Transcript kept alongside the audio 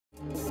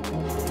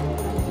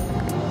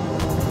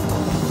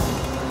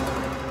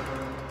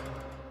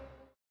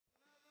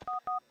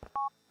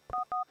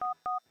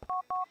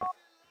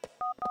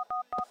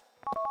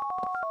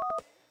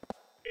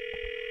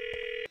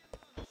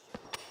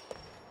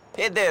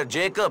Hey there,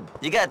 Jacob.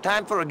 You got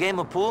time for a game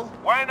of pool?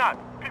 Why not?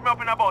 Pick me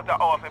up in about an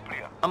hour for play.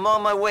 I'm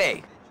on my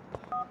way.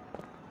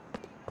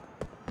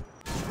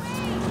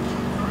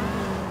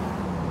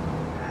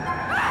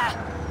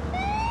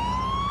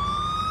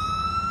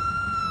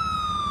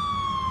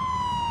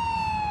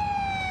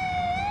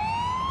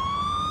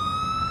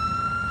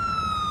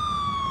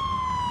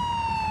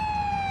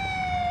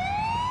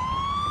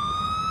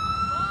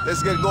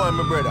 Let's get going,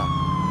 my brother.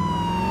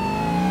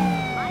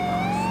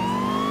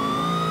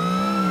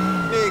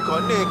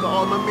 Nico,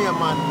 all my main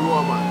man do,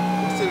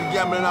 man. He's still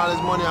gambling all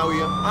his money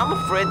away. I'm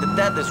afraid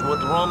that is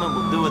what Roman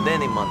will do with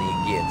any money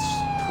he gets.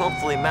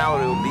 Hopefully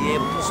Mallory will be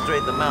able to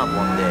straighten them out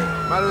one day.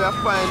 Mallory, I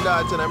find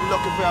that, and I'm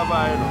looking for a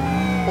buyer, you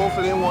know.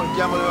 Hopefully he won't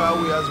gamble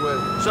away as well.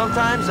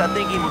 Sometimes I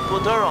think he would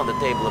put her on the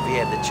table if he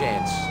had the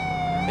chance.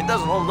 He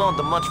doesn't hold on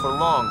to much for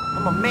long.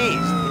 I'm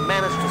amazed he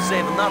managed to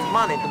save enough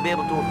money to be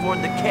able to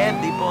afford the cab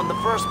depot in the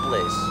first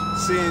place.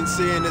 Seeing,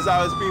 there's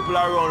always people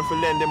around for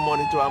lending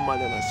money to a man,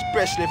 you know,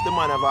 especially if the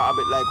man have a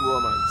habit like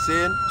Roman.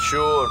 Seeing?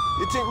 Sure.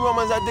 You think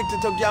Roman's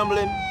addicted to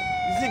gambling?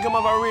 You think him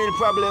have a real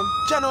problem?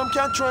 Chano, him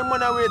can't throw him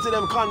money away to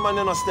them con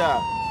man, you know, star.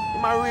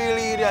 Him a real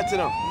idiot,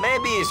 you know.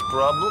 Maybe his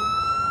problem.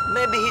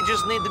 Maybe he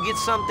just need to get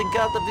something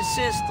out of his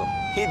system.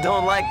 He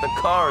don't like the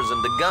cars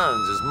and the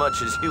guns as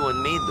much as you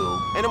and me do.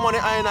 Any money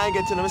I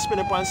get to them, I spend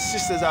upon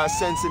sisters or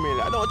sense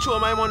me. I don't throw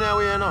my money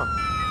away, you know.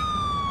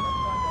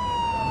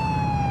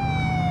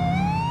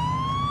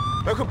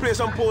 We could play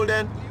some pool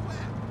then.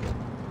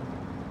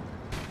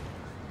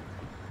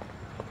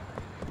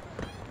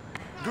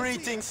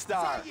 Greetings,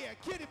 star. Yeah,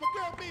 kidding, but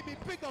girl made me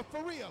bigger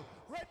for real.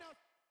 Right now,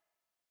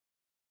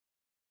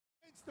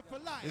 Insta for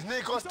life. It's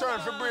Nico's turn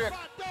for break.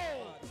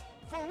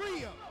 For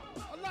real.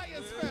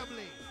 Alliance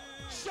family.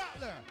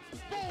 Shatler.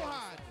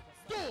 Bohan.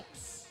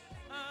 Dukes.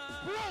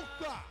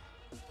 Broker.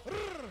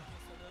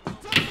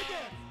 Tell him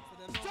again.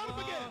 Tell him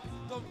again.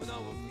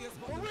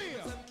 For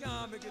real.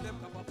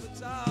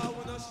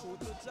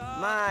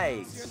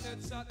 Nice.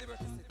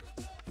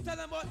 Tell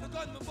them about the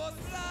gun we bust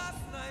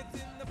last night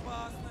in the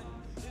past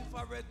night.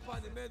 Infrared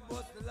pan the med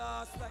was the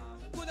last night.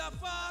 Could have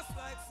fast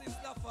like since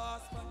the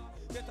fast man.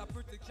 Get a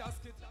pretty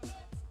casket.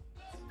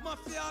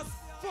 Mafias,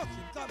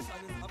 fucking cops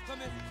and have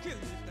come in. Kill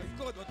me if them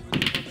could, but we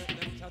never let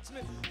them catch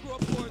me. Grow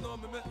up poor now,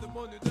 me make the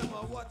money, them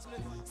a watch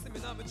me. See me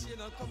now, me chain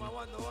and come and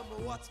wonder when me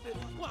watch me.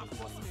 One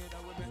fuss me,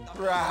 that we make that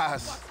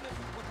Brass. watch me.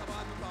 What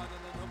about me born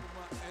and then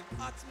my end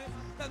at me.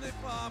 Then we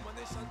farm and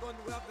nation gun,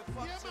 we have the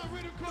facts. Yeah, man,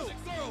 ready to go.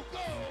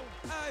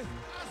 Hey,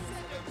 I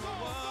said it, go.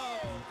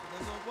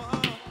 there's no war.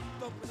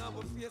 Dumping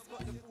our face,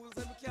 but the fools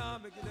them can't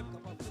make them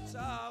come up the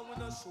jar. We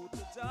don't shoot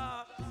the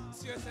jar.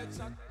 Straight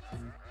headshot.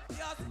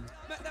 Yes,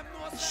 make them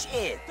know.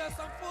 Shit. Tell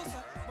some fools,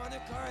 man, a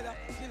corridor,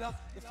 killer,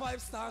 the 5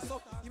 stars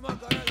up, you my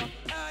gorilla.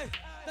 Hey,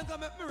 then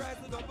come make me rise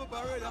the double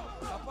barrel.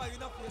 Papa in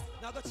the face,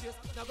 now go chase,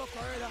 now go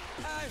corridor.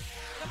 Hey,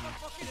 then come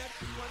fucking head,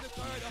 you on the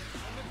corridor.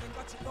 And me think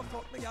I chick up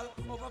fuck me gal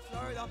over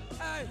Florida.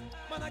 Hey,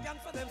 man, again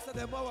for them, say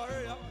them a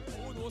warrior.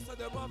 Who knows, say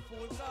them a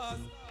fool cause.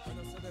 I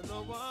know say them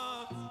no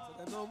one,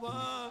 say them no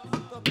one.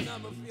 Dumping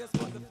on my face,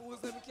 but the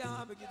fools them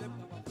can't be give them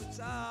come up with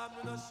charm.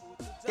 We no shoot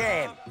the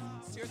jam.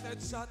 Straight head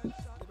shot.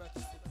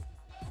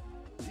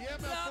 Yeah,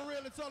 man, for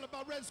real, it's all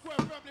about Red Square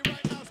family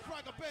right now.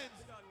 Sprague Benz,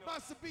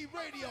 Master B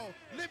Radio,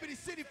 Liberty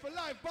City for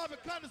life. Bobby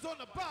Connor's on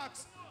the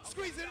box,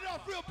 squeezing it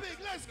off real big.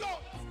 Let's go.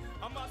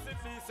 A massive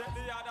piece set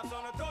the others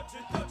on a touch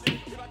it.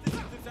 If I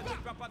think it's set the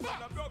proper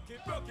son of broke it.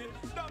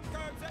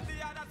 Dunkirk set the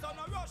others on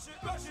a rush it.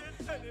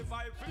 Any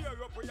vibe clear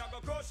up, we a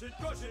go crush it.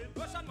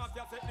 Russian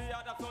Mafia set the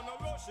others on a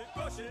rush it.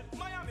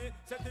 Miami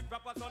set the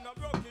proper son of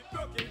broke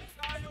it.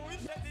 Now you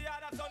set the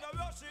others on a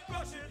rush it.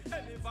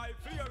 Any vibe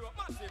clear up,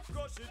 massive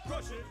crush it.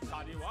 Cause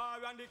the war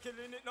and the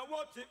killing it, no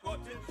what it.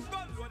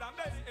 Gun road and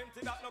belly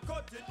empty, that no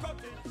cut it.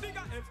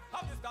 Bigger F,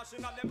 have the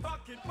stashing and them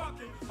pack it.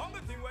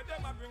 Only thing where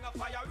them a bring a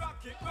fire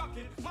rocket.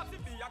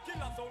 Massive be a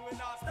killer, so we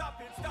not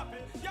stop it.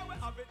 Yeah, we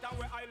have it and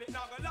we aisle it,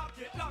 now we lock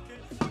it. We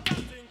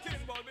can't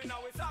thinking, but we now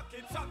we sock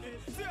it.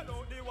 Sail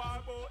out the war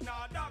boat,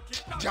 now dock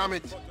it. Jam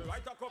it. But we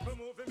write a couple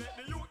movies, make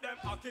the youth them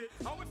hacky.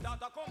 And we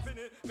start a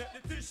company, make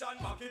the dish and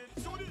back it.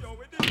 Studio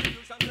with the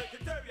revolution,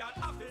 secretariat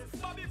office.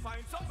 Bobby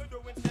find something to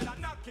do instead of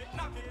knock it.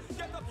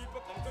 Get the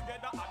people come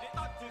together at the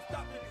artist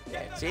happy.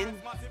 That's in.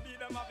 Massive be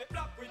them have it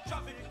black with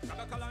traffic.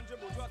 Kaga Kalanje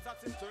Bourgeois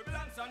assassin,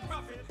 turbulence and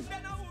profit.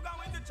 Then I who go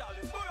with the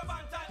chalice, Borough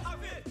Bantai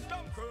have it.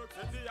 Dunkirk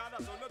set the other,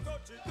 so no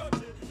touch it.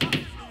 Massive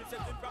be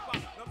set it proper,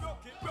 no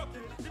broke it.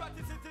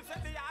 Liberty City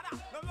set the other,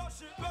 no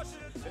rush it.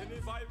 Any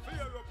vibe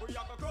clear up, we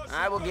have a crush it.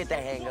 I will get the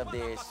hang of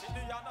this.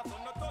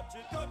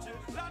 Touch it.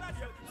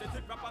 Lanadiel set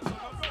it proper, so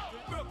no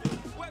broke it.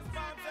 West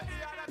Palm set the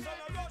other, so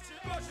no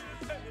rush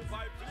it. Any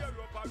vibe clear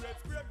up, a red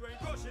square going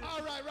crush it.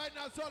 All right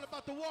now it's all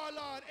about the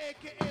Warlord,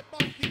 a.k.a.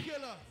 Bounty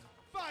Killer.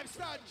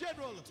 5-star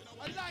General,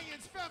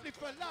 Alliance Family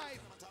for Life,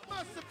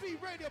 Master B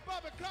Radio,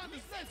 Bobby Condos,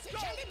 let's go!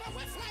 Caliber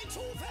we fly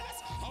too fast.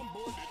 I'm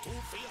bold the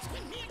two-face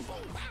when me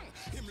boom bang.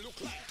 Him look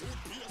like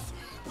toothpaste.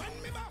 When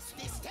me boss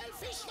this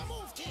Telfish the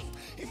move king.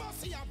 He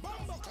must see a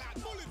bomber clad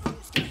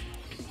bulletproof skin.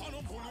 On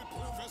a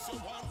bulletproof vest, you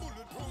want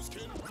bulletproof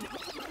skin.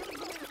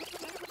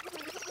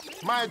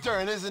 My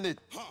turn, isn't it?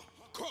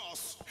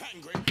 Cross,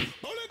 angry,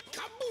 bullet,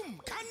 kaboom,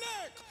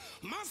 connect.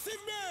 Massive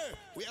man.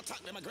 We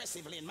attack them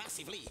aggressively and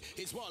massively.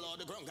 His warlord,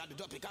 the ground, got the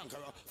dopey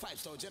conqueror.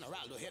 5-star general,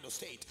 the head of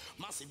state.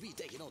 Massive B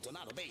taking out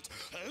another bait.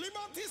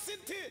 Liberty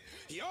City.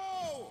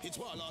 Yo, his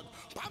warlord.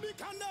 Bobby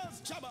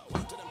Candles, Jabba.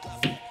 One to them,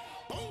 class.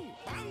 Boom,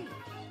 bang,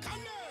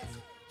 connect.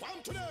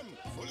 One to them.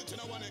 Bullet in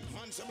a one egg.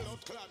 Man, some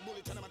blood clot.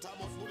 Bullet in a matter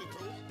about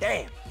bulletproof.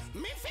 Damn.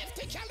 Me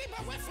 50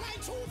 caliber, we fly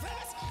too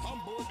fast.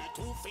 I'm bold the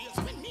two-face.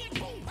 When me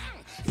boom,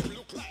 bang. He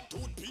look like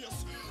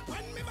toothpaste.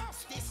 When me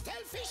boss this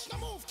stealthfish no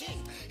move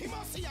king. He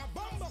must see a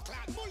bomber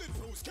clad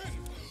bulletproof skin.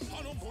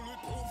 On a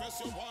bulletproof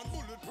vest, you want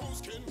bulletproof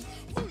skin.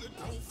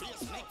 Bulletproof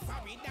face, neck,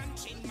 forehead and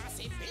chin.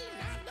 Massive bill,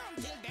 not done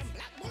till them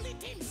black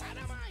bullet in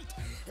sodomite.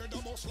 Head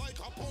almost like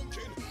a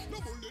pumpkin. No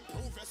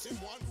bulletproof vest, him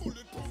want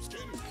bulletproof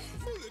skin.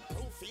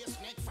 Bulletproof face,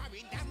 neck,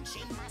 forehead and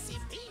chin.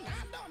 Massive bill,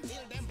 not done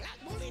till them black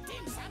bullet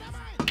in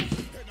sodomite.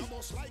 Head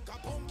almost like a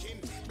pumpkin.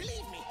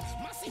 Believe me,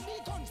 massive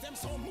big guns, them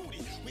so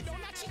moody. We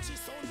don't have chichi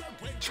sound, we're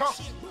break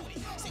shit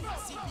booty. See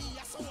massive B,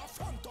 I saw a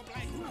front up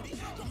like Rudy.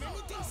 The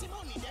many things, see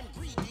money, them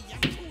greedy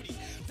and crudy.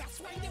 That's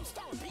why them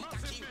star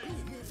Peter keep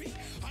moving.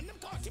 And them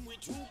caught him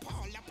with Drew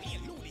Paul, I play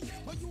Looney.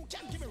 But you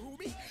can give me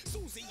Ruby,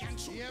 Susie and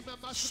True. Yeah, man,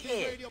 Master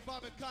B Radio,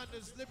 Bob and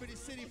Condos, Liberty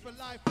City for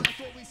life. That's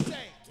what we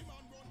say.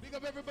 Big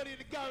up everybody in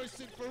the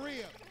garrison for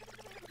real.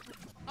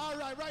 All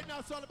right now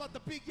it's all about the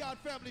Big Yard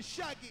family.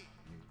 Shaggy,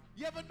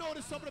 you ever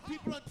notice some of the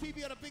people on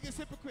TV are the biggest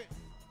hypocrites?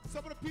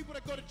 Some of the people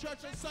that go to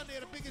church on Sunday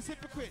are the biggest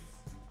hypocrites.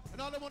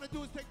 And all they want to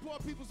do is take poor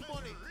people's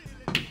money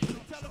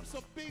and tell them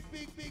some big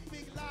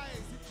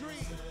lies and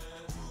dreams.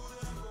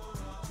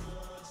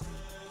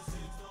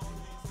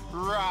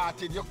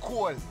 Rotted, you're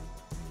cool.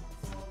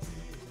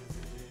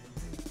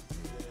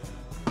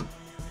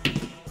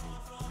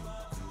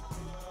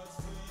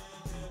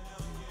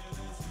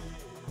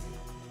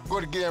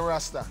 Good game,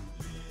 Rasta.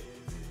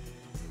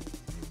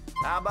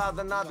 How about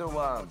another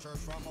one?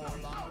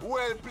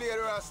 Well played,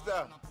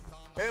 Rasta.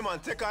 Hey man,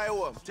 take her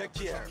home. Take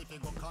care.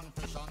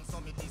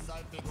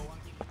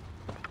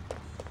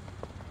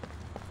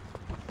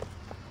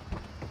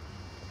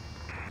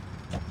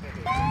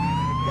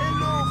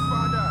 Hello,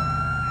 father.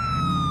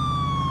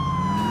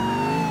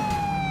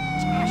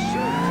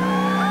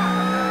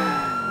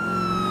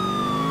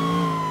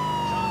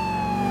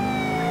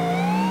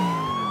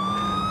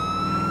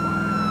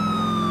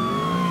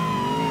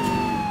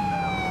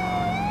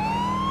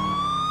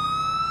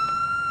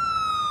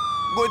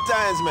 Good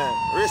times, man.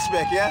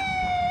 Respect, yeah?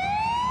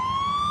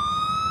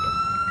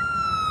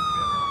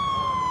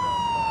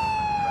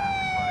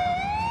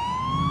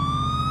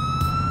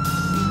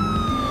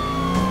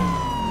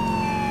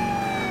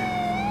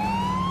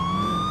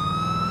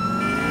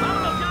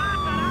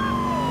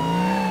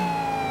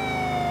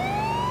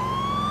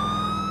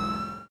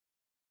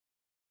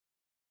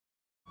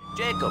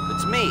 Jacob,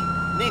 it's me,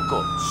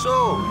 Nico.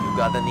 So, you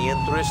got any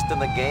interest in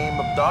the game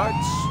of darts?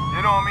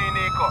 You know me,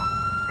 Nico.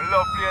 We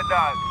love play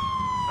darts.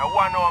 Now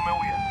one hour me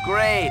wait.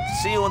 Great.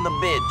 See you in the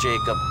bit,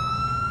 Jacob.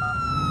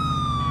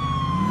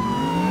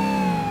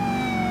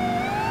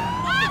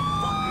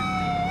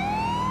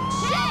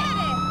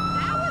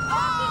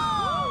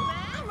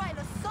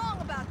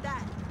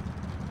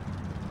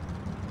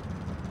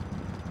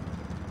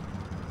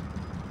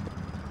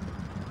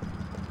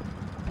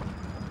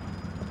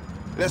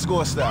 Let's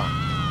go, Star.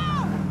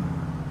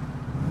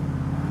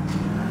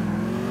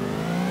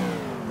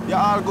 You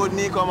all good,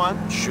 Nico,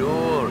 man?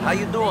 Sure. How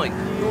you doing?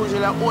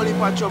 Usually I'm only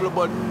for trouble,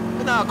 but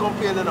I'm not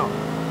complaining now.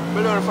 I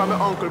learned from my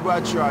uncle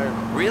Bradshaw, you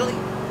know. Really?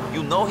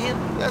 You know him?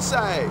 Yes,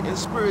 in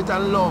spirit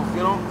and love,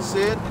 you know. See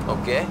it?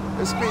 Okay.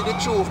 They speak the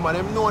truth, man.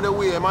 They know the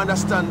way, they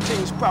understand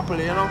things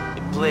properly, you know.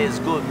 He plays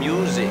good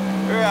music.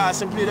 Yes,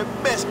 he play the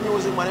best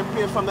music, man. He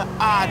play from the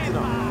heart, you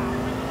know.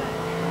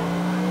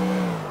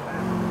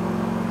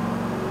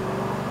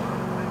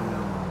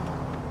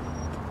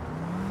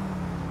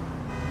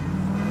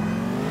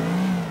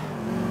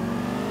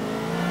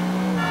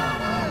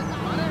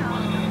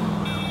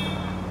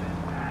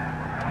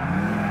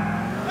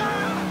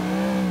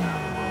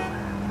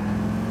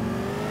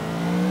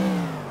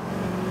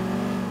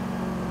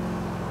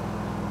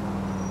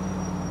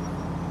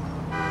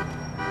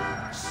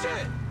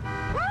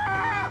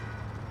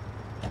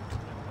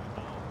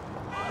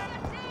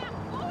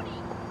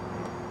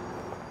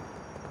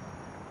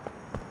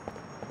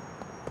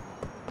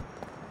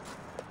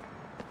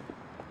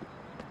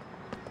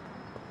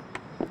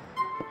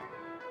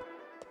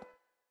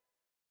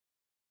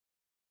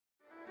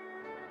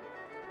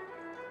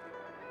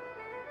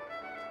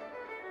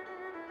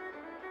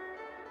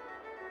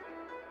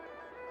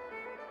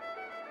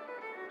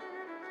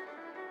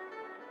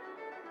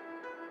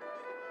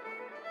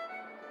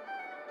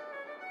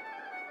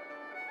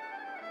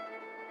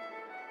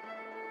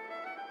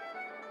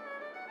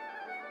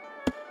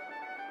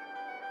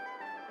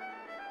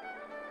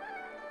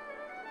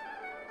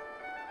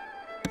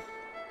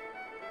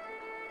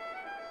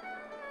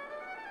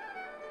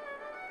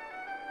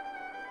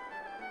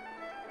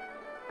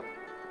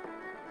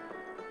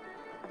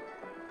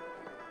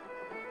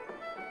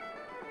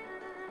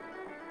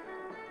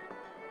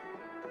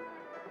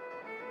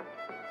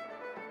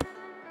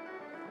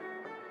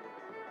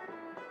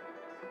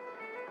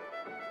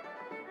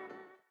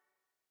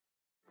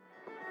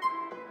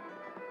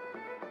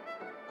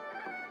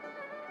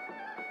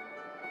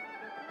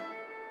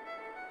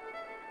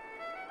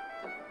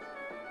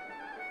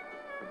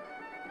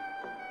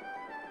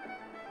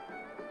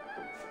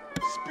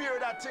 Spear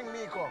that thing,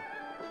 Nico.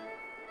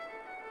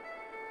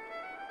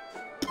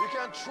 You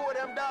can throw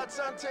them darts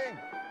and thing.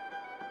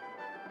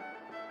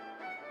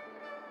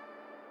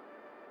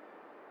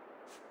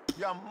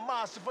 You're a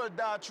masterful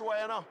dart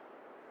thrower, you know.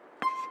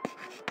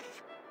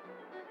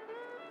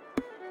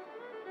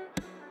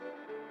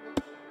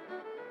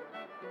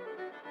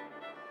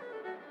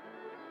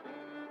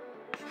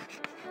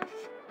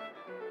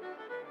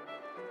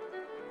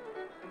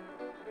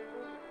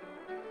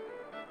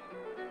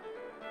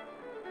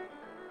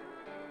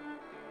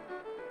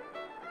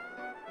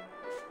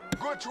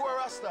 Good thrower,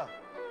 Rasta.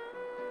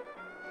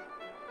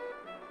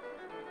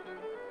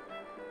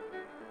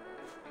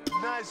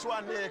 Nice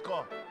one,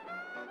 Nico.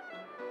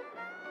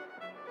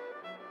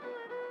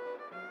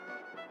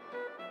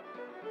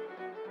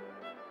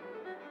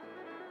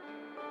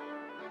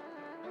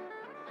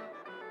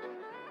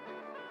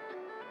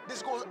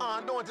 This goes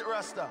on, don't it,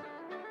 Rasta?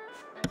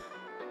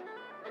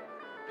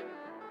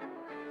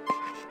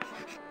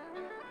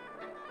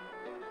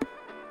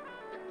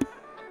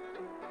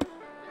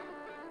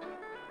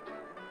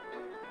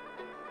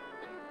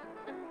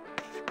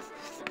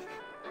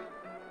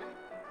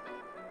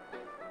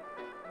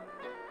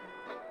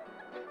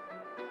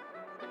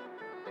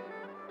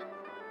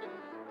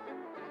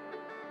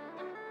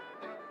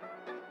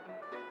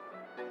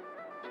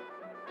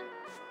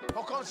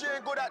 How come she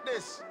ain't good at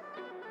this?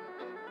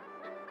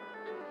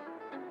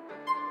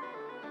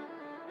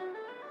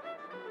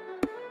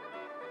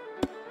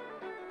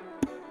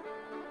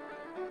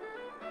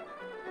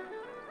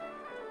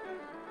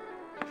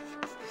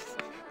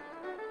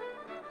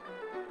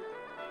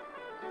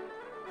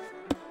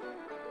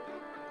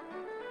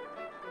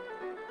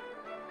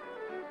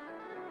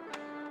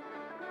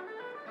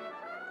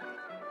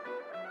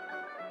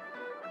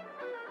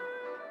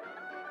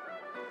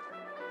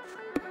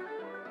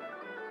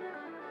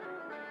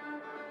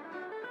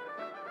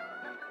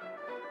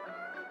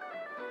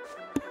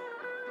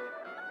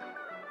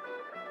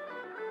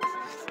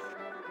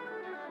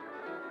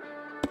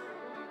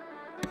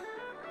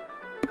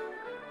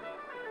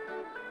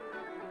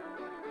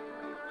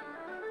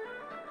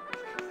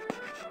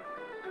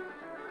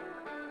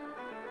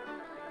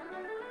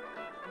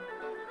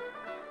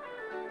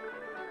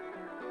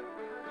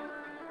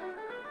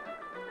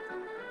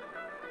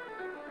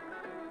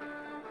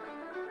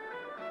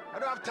 I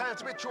don't have time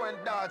to be throwing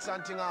darts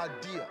and thing all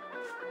day.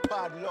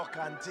 Bad luck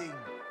and thing.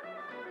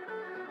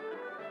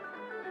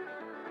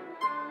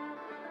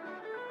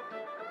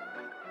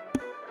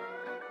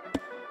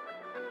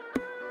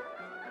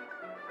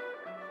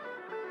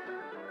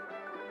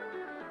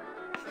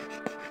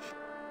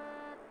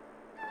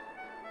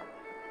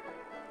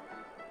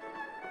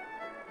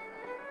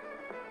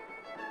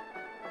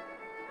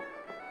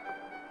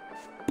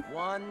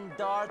 One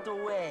dart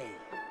away.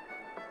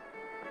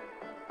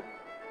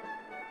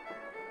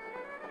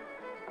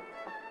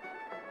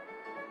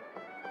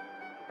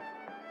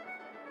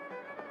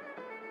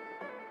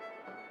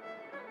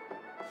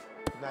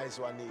 Nice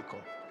one, Nico.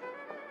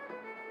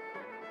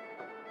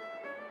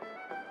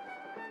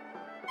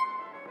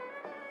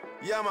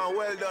 Yeah, man,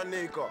 well done,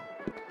 Nico.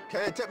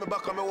 Can you take me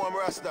back on my warm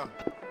Rasta?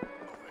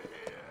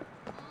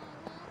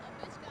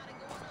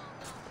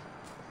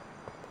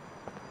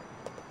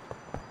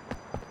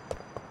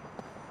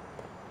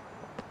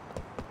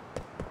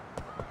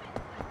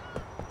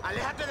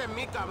 Aléjate de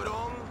mí,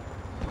 cabrón.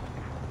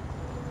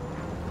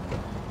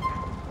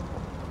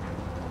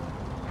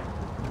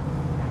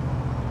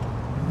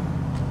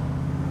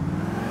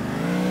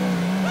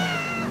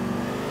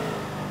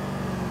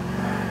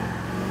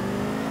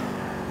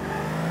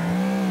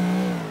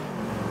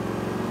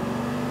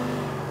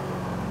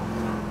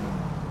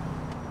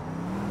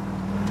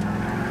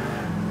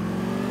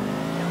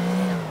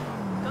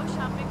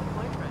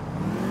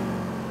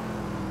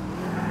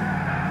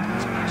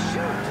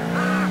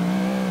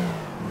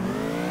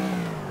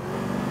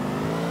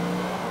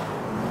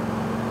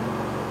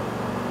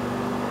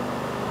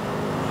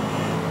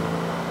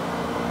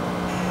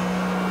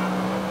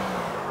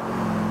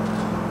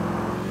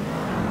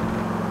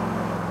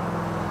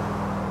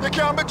 You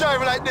can't be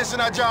driving like this in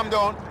a jam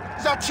down.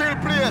 It's a chill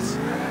place.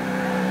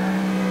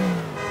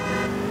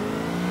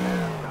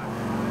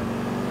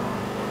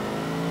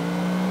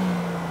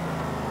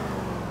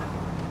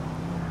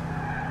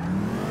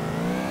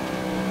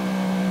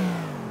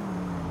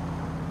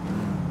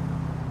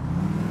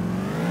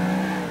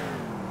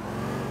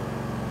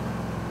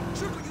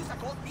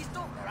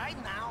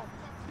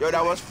 Yo,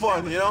 that was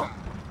fun, you know?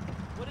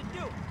 What it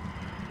do?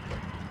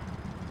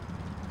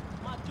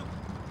 My dude,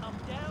 I'm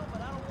down,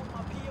 but I don't want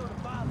my PO to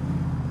bother.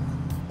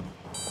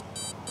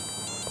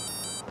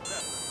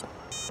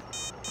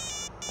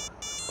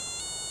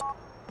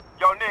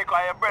 Yo, Nico,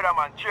 your brother,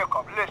 man,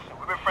 Jacob. Listen,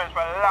 we've been friends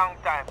for a long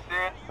time,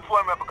 see?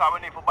 Phone me because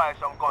we need to buy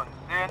some guns,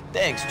 see?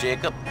 Thanks,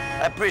 Jacob.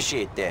 I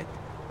appreciate that.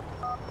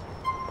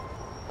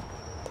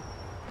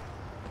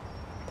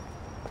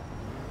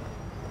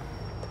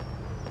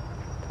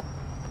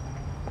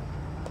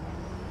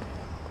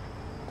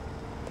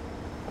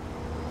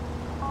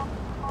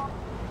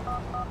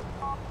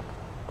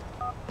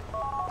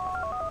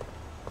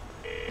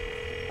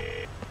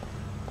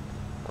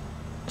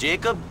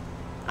 Jacob,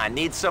 I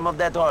need some of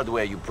that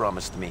hardware you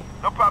promised me.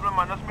 No problem,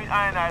 man. Just meet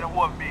I and I at the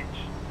Wharf Beach.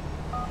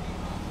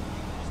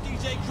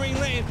 DJ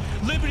Greenland,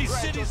 Liberty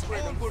Right, City's just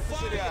wait, on good for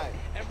City fire.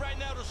 Eye. And right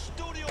now the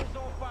studio's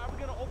on fire.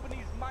 We're gonna open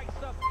these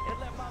mics up and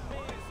let my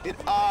man...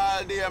 It's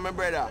all there, my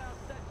brother.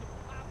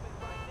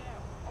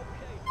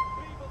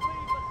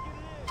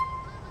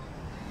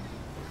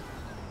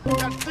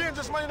 That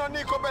dangerous man, you know,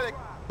 Nico Bellic.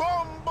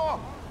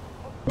 Bombo!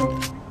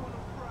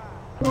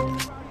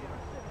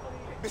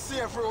 Be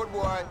safe, road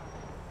boy.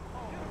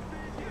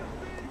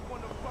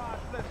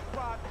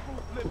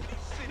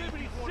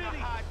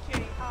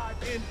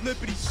 In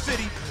Liberty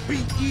City, be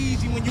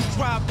easy when you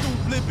drive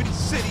through Liberty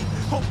City.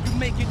 Hope you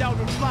make it out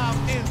alive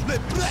in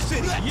Liberty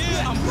City.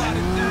 Yeah, I'm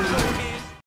riding through